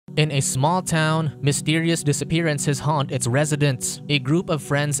In a small town, mysterious disappearances haunt its residents. A group of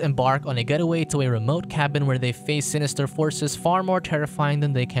friends embark on a getaway to a remote cabin where they face sinister forces far more terrifying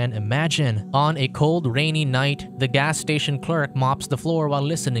than they can imagine. On a cold, rainy night, the gas station clerk mops the floor while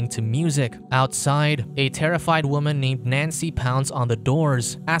listening to music. Outside, a terrified woman named Nancy pounds on the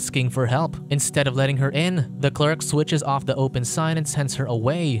doors, asking for help. Instead of letting her in, the clerk switches off the open sign and sends her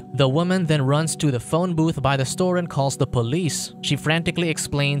away. The woman then runs to the phone booth by the store and calls the police. She frantically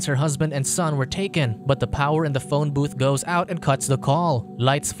explains her husband and son were taken, but the power in the phone booth goes out and cuts the call.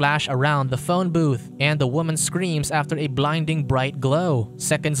 Lights flash around the phone booth, and the woman screams after a blinding bright glow.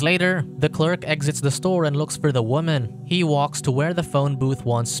 Seconds later, the clerk exits the store and looks for the woman. He walks to where the phone booth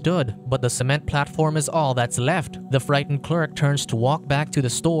once stood, but the cement platform is all that's left. The frightened clerk turns to walk back to the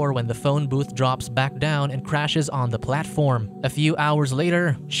store when the phone booth drops back down and crashes on the platform. A few hours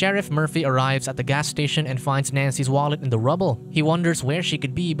later, Sheriff Murphy arrives at the gas station and finds Nancy's wallet in the rubble. He wonders where she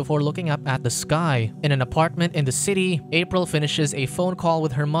could be before looking up at the sky. In an apartment in the city, April finishes a phone call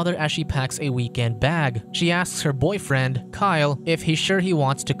with her mother as she packs a weekend bag. She asks her boyfriend, Kyle, if he's sure he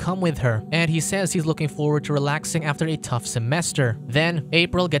wants to come with her, and he says he's looking forward to relaxing after a tough semester. Then,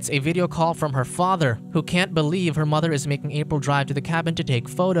 April gets a video call from her father, who can't believe her mother is making April drive to the cabin to take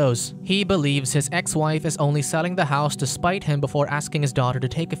photos. He believes his ex-wife is only selling the house to spite him before asking his daughter to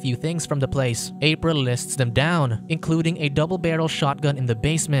take a few things from the place. April lists them down, including a double-barrel shotgun in the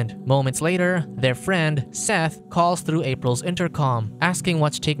basement. Moments later, their friend, Seth, calls through April's intercom, asking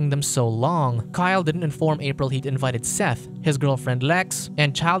what's taking them so long. Kyle didn't inform April he'd invited Seth, his girlfriend Lex,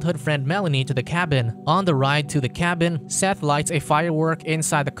 and childhood friend Melanie to the cabin. On the ride to the cabin, Seth lights a firework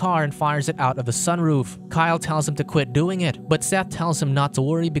inside the car and fires it out of the sunroof. Kyle tells him to quit doing it, but Seth tells him not to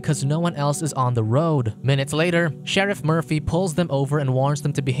worry because no one else is on the road. Minutes later, Sheriff Murphy pulls them over and warns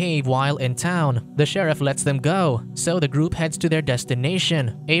them to behave while in town. The sheriff lets them go, so the group heads to their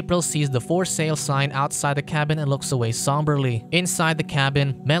destination. April sees the for sale sign outside the cabin and looks away somberly. Inside the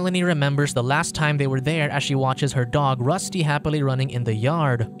cabin, Melanie remembers the last time they were there as she watches her dog Rusty happily running in the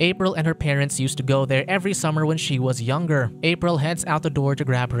yard. April and her parents used to go there every summer when she was younger. April heads out the door to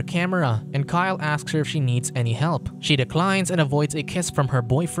grab her camera, and Kyle asks her if she needs any help. She declines and avoids a kiss from her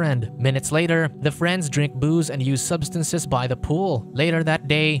boyfriend. Minutes later, the friends drink booze and use substances by the pool. Later that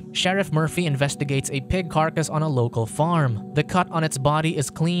day, Sheriff Murphy investigates a pig carcass on a local farm. The cut on its body is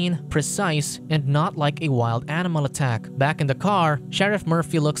clean, precise, and not like a wild animal attack. Back in the car, Sheriff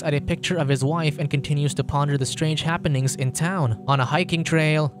Murphy looks at a picture of his wife and continues to ponder the strange happenings in town. On a hiking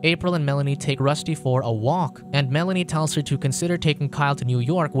trail, April and Melanie take Rusty for a walk, and Melanie tells her to consider taking Kyle to New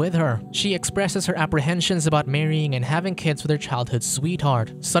York with her. She expresses her apprehensions about marrying and having kids with her childhood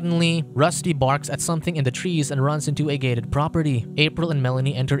sweetheart. Suddenly, Rusty barks at something in the trees and runs into a gated property. April and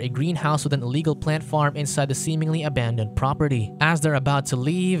Melanie enter a greenhouse with an illegal plant farm inside the seemingly abandoned property. As they're about to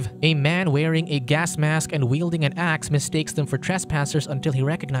leave, a man wearing a gas mask and wielding an axe mistakes them for trespassers until he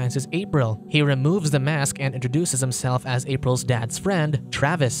recognizes April. He removes the mask and introduces himself as April's dad's friend,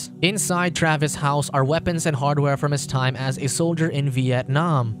 Travis. Inside Travis' house are weapons and hardware from his time as a soldier in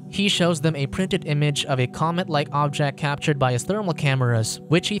Vietnam. He shows them a printed image of a comet-like object captured by his thermal cameras,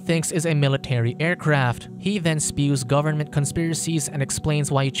 which he thinks is a military aircraft. He then spews government conspiracies and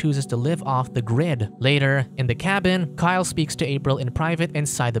explains why he chooses to live off the grid. Later, in the cabin, Kyle speaks to April in private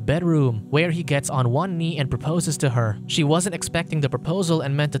inside the bedroom, where he gets on one knee and proposes to her. She wasn't expecting the proposal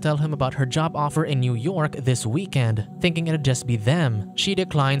and meant to tell him about her job offer in New York this weekend, thinking it'd just be them. She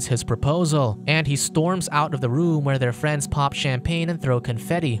declines his proposal, and he storms out of the room where their friends pop champagne and throw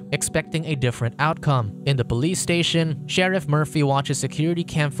confetti, expecting a different outcome. In the police station, Sheriff Murphy watches security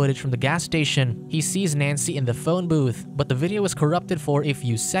cam footage from the gas station. He sees Nancy in the phone booth, but the video is corrupted for a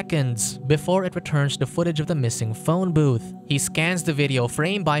few seconds before it returns to footage of the missing phone booth. He scans the video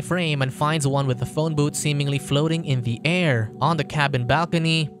frame by frame and finds one with the phone booth seemingly floating in the air. On the cabin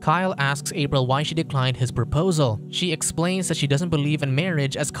balcony, Kyle asks April why she declined his proposal. She explains that she doesn't believe in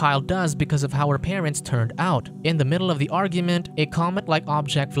marriage as Kyle does because of how her parents turned out. In the middle of the argument, a comet-like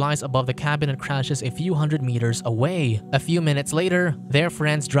object flies above the cabin and crashes a few hundred meters away. A few minutes later, their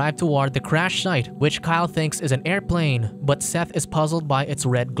friends drive toward the crash site, which Kyle thinks is an airplane, but Seth is puzzled by its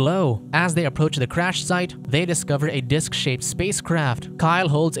red glow. As they approach the crash site, they discover a disc-shaped spacecraft. Kyle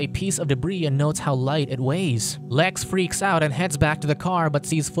holds a piece of debris and notes how light it weighs. Lex freaks out and heads back to the car but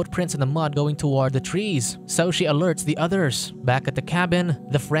sees footprints in the mud going toward the trees, so she alerts the others. Back at the cabin,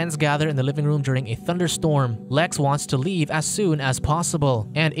 the friends gather in the living room during a thunderstorm. Lex wants to leave as soon as possible,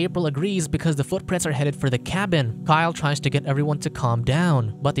 and April agrees because the footprints are headed for the cabin. Kyle tries to get everyone to calm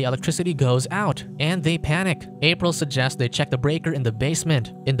down, but the electricity goes out, and they panic. April suggests they check the breaker in the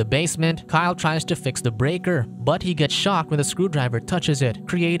basement. In the basement, Kyle tries to fix the breaker, but he gets shocked when the screwdriver touches it,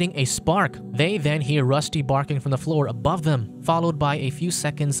 creating a spark. They then hear Rusty barking from the floor above them, followed by a few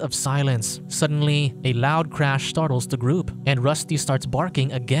seconds of silence. Suddenly, a loud crash startles the group, and Rusty starts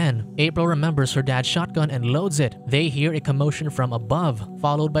barking again. April remembers her dad's shotgun and loads it. They hear a commotion from above,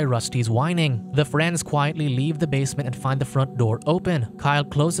 followed by Rusty's whining. The friends quietly leave the basement and find the front door open. Kyle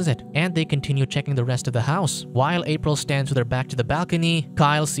closes it, and they continue checking the rest of the house. While April stands with her back to the balcony,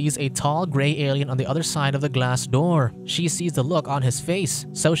 Kyle sees a tall gray alien on the other side of the glass door. She sees the look on his face,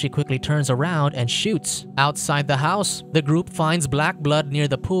 so she quickly turns around and shoots. Outside the house, the group finds black blood near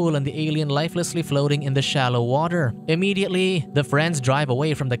the pool and the alien lifelessly floating in the shallow water. Immediately, the friends drive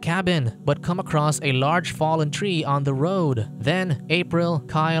away from the cabin, but come across a large fallen tree on the road. Then, April,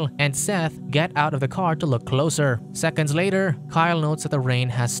 Kyle, and Seth get out of the car to look closer. Seconds later, Kyle notes that the rain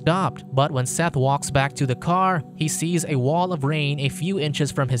has stopped, but when Seth walks back to the car, he sees a wall of rain a few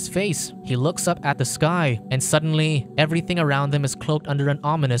inches from his face. He looks up at the sky, and suddenly, everything around them is cloaked under an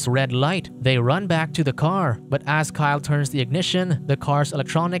ominous red light. They run back to the car, but as Kyle turns the ignition, the car's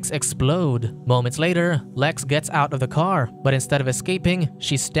electronics explode. Moments later, Lex gets out of the car, but instead of escaping,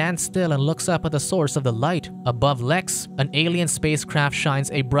 she stands still and looks up at the source of the light. Above Lex, an alien spacecraft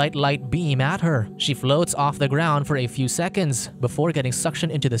shines a bright light beam at her. She floats off the ground for a few seconds before getting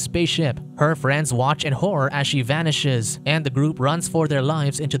suctioned into the spaceship. Her friends watch in horror as she vanishes, and the group runs for their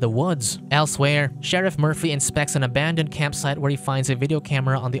lives into the woods. Elsewhere, Sheriff Murphy inspects an abandoned campsite where he finds a video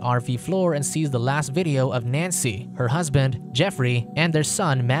camera on the RV floor and sees the last video of Nancy, her husband, Jeffrey, and their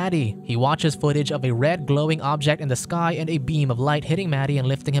son, Maddie. He watches footage of a red glowing object in the sky and a beam of light hitting Maddie and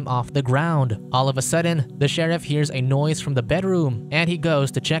lifting him off the ground. All of a sudden, the sheriff hears a noise from the bedroom, and he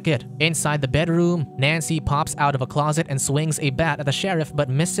goes to check it. Inside the bedroom, Nancy pops out of a closet and swings a bat at the sheriff but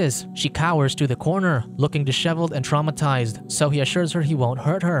misses. She cowers to the corner, looking disheveled and traumatized, so he assures her he won't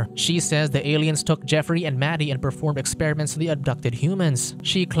hurt her. She says the aliens took Jeffrey and Maddie and performed experiments on the abducted humans.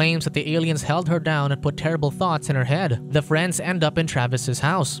 She claims that the aliens held her down and put terrible thoughts in her head. The friends end up in Travis's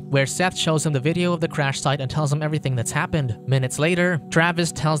house, where Seth shows him the video of the crash site and tells him everything that's happened. Minutes later,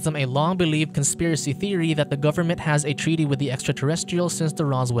 Travis tells them a long-believed conspiracy theory that the government has a treaty with the extraterrestrials since the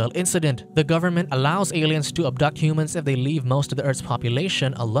Roswell incident. The government allows aliens to abduct humans if they leave most of the Earth's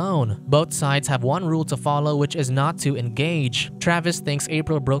population alone. Both sides have one rule to follow, which is not to engage. Travis thinks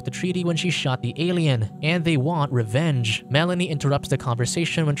April broke the treaty when she shot the alien, and they want revenge. Melanie interrupts the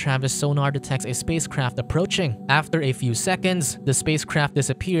conversation when Travis' sonar detects a spacecraft approaching. After a few seconds, the spacecraft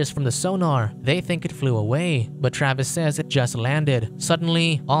disappears from the sonar. They think it flew away, but Travis says it just landed.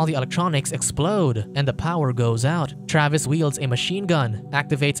 Suddenly, all the electronics explode, and the power goes out. Travis wields a machine gun,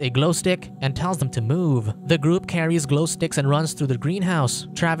 activates a glow stick, and tells them to move. The group carries glow sticks and runs through the greenhouse.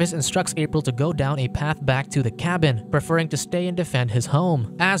 Travis instructs April to go down a path back to the cabin, preferring to stay and defend his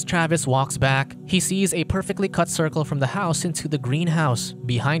home. As Travis walks back, he sees a perfectly cut circle from the house into the greenhouse.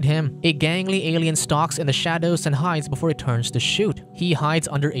 Behind him, a gangly alien stalks in the shadows and hides before he turns to shoot. He hides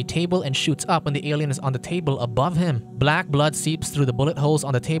under a table and shoots up when the alien is on the table above him. Black blood seeps through the bullet holes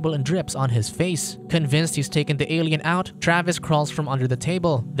on the table and drips on his face. Convinced he's taken the alien out, Travis crawls from under the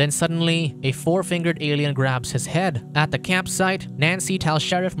table. Then suddenly, a four-fingered alien grabs his head. At the campsite, Nancy tells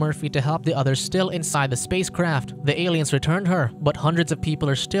Sheriff Murphy to help the others still inside the spacecraft. The aliens returned her, but hundreds of people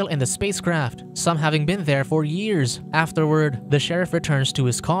are still in the spacecraft, some having been there for years. Afterward, the sheriff returns to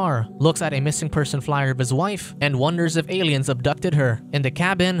his car, looks at a missing person flyer of his wife, and wonders if aliens abducted her. In the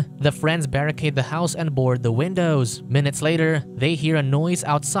cabin, the friends barricade the house and board the windows. Minutes later, they hear a noise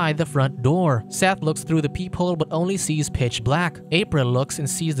outside the front door. Seth looks through the peephole but only sees pitch black. April looks and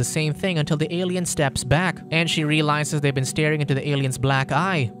sees the same thing until the alien steps back, and she realizes they've been staring into the alien's black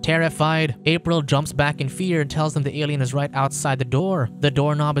eye. Terrified, April jumps back in fear and tells them the alien is right outside the door. The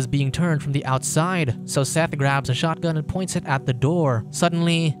doorknob is being turned from the outside, so Seth grabs a shotgun and points it at the door.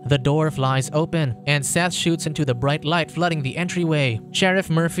 Suddenly, the door flies open, and Seth shoots into the bright light flooding the entryway. Sheriff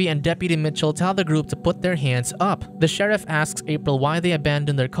Murphy and Deputy Mitchell tell the group to put their hands up. The sheriff asks April why they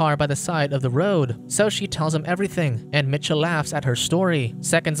abandoned their car by the side of the road, so she tells him everything, and Mitchell laughs at her story.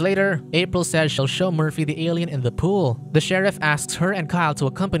 Seconds later, April says she'll show Murphy the alien in the pool. The sheriff asks her and Kyle to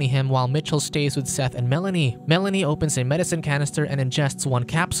accompany him while Mitchell stays with Seth and Melanie. Melanie opens a medicine canister and ingests one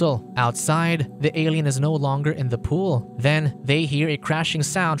capsule. Outside, the alien is no longer in the pool. Then, they hear a crashing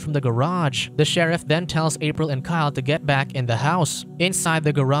sound from the garage. The sheriff then tells April and Kyle to get back in the house. Inside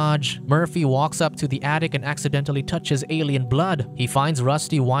the garage, Murphy walks up to the attic and accidentally touches alien blood. He finds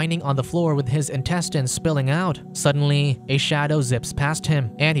Rusty whining on the floor with his intestines spilling out. Suddenly, a shadow zips past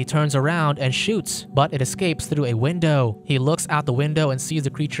him, and he turns around and shoots, but it escapes through a window. He looks out the window and sees the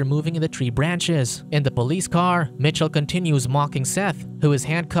creature moving in the tree branches. In the police car, Mitchell continues mocking Seth, who is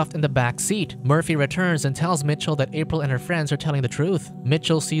handcuffed in the back seat. Murphy returns and tells Mitchell that April April and her friends are telling the truth.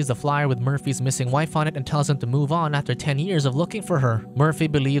 Mitchell sees the flyer with Murphy's missing wife on it and tells him to move on after 10 years of looking for her. Murphy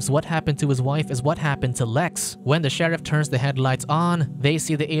believes what happened to his wife is what happened to Lex. When the sheriff turns the headlights on, they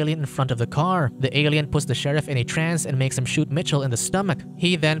see the alien in front of the car. The alien puts the sheriff in a trance and makes him shoot Mitchell in the stomach.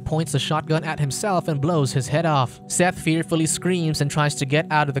 He then points the shotgun at himself and blows his head off. Seth fearfully screams and tries to get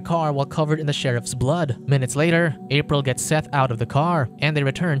out of the car while covered in the sheriff's blood. Minutes later, April gets Seth out of the car, and they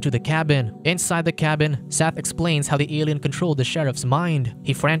return to the cabin. Inside the cabin, Seth explains how the alien controlled the sheriff's mind.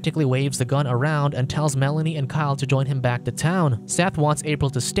 He frantically waves the gun around and tells Melanie and Kyle to join him back to town. Seth wants April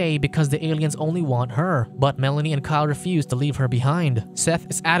to stay because the aliens only want her, but Melanie and Kyle refuse to leave her behind. Seth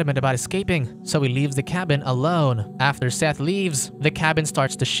is adamant about escaping, so he leaves the cabin alone. After Seth leaves, the cabin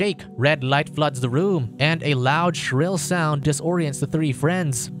starts to shake. Red light floods the room, and a loud, shrill sound disorients the three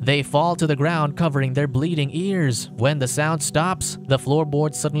friends. They fall to the ground, covering their bleeding ears. When the sound stops, the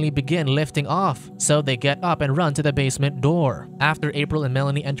floorboards suddenly begin lifting off, so they get up and run to the basement door. After April and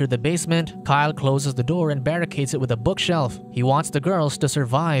Melanie enter the basement, Kyle closes the door and barricades it with a bookshelf. He wants the girls to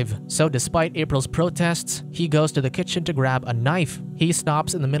survive, so despite April's protests, he goes to the kitchen to grab a knife. He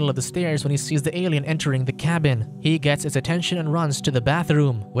stops in the middle of the stairs when he sees the alien entering the cabin. He gets its attention and runs to the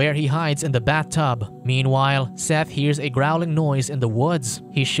bathroom, where he hides in the bathtub. Meanwhile, Seth hears a growling noise in the woods.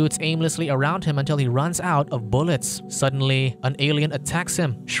 He shoots aimlessly around him until he runs out of bullets. Suddenly, an alien attacks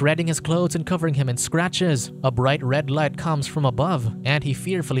him, shredding his clothes and covering him in scratches. A bright red light comes from above, and he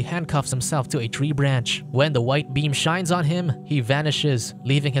fearfully handcuffs himself to a tree branch. When the white beam shines on him, he vanishes,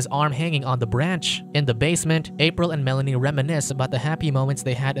 leaving his arm hanging on the branch. In the basement, April and Melanie reminisce about the happy moments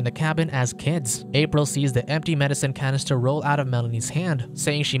they had in the cabin as kids. April sees the empty medicine canister roll out of Melanie's hand,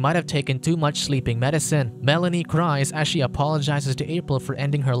 saying she might have taken too much sleeping medicine. Melanie cries as she apologizes to April for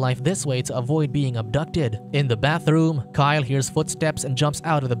ending her life this way to avoid being abducted. In the bathroom, Kyle hears footsteps and jumps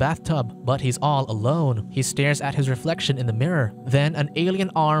out of the bathtub, but he's all alone. He stares at his reflection in the mirror. Then an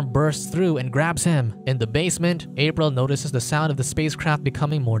alien arm bursts through and grabs him. In the basement, April notices the sound of the spacecraft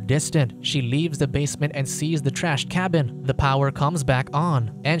becoming more distant. She leaves the basement and sees the trashed cabin. The power comes back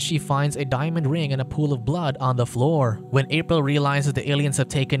on, and she finds a diamond ring and a pool of blood on the floor. When April realizes the aliens have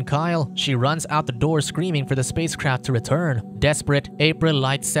taken Kyle, she runs out the door screaming for the spacecraft to return. Desperate, April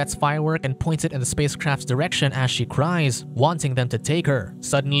lights Seth's firework and points it in the spacecraft's direction as she cries, wanting them to take her.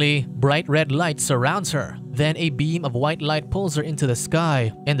 Suddenly, bright red light surrounds her. Then a beam of white light pulls her into the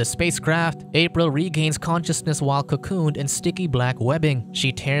sky. In the spacecraft, April regains consciousness while cocooned in sticky black webbing.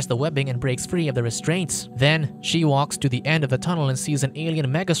 She tears the webbing and breaks free of the restraints. Then, she walks to the end of the tunnel and sees an alien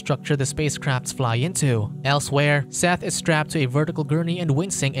megastructure the spacecrafts fly into. Elsewhere, Seth is strapped to a vertical gurney and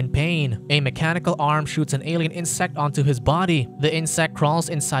wincing in pain. A mechanical arm shoots an alien insect onto his body. The insect crawls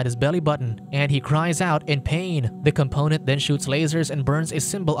inside his belly button, and he cries out in pain. The component then shoots lasers and burns a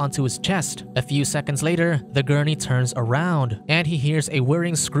symbol onto his chest. A few seconds later, the gurney turns around, and he hears a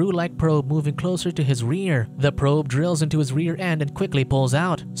whirring screw-like probe moving closer to his rear. The probe drills into his rear end and quickly pulls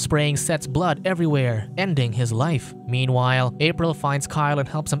out, spraying Seth's blood everywhere, ending his life. Meanwhile, April finds Kyle and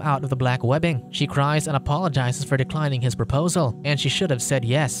helps him out of the black webbing. She cries and apologizes for declining his proposal, and she should have said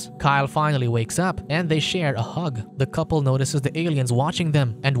yes. Kyle finally wakes up, and they share a hug. The couple notices the aliens watching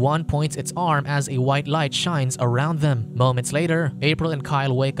them, and one points its arm as a white light shines around them. Moments later, April and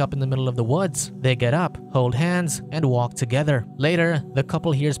Kyle wake up in the middle of the woods. They get up, hold hands, and walk together. Later, the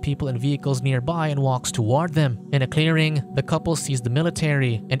couple hears people in vehicles nearby and walks toward them. In a clearing, the couple sees the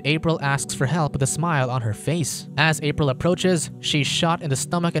military, and April asks for help with a smile on her face. As April approaches, she's shot in the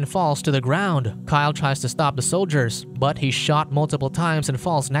stomach and falls to the ground. Kyle tries to stop the soldiers, but he's shot multiple times and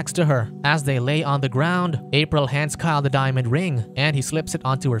falls next to her. As they lay on the ground, April hands Kyle the diamond ring, and he slips it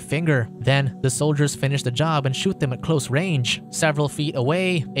onto her finger. Then, the soldiers finish the job and shoot them at close range. Several feet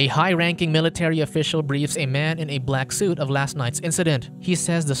away, a high-ranking military official briefs a man in a black suit of last night's incident. He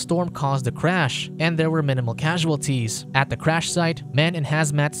says the storm caused the crash, and there were minimal casualties. At the crash site, men in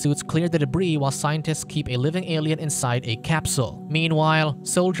hazmat suits clear the debris while scientists keep a living alien inside a capsule. Meanwhile,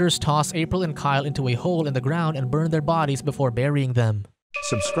 soldiers toss April and Kyle into a hole in the ground and burn their bodies before burying them.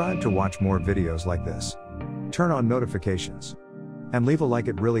 Subscribe to watch more videos like this. Turn on notifications. And leave a like,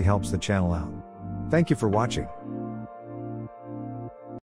 it really helps the channel out. Thank you for watching.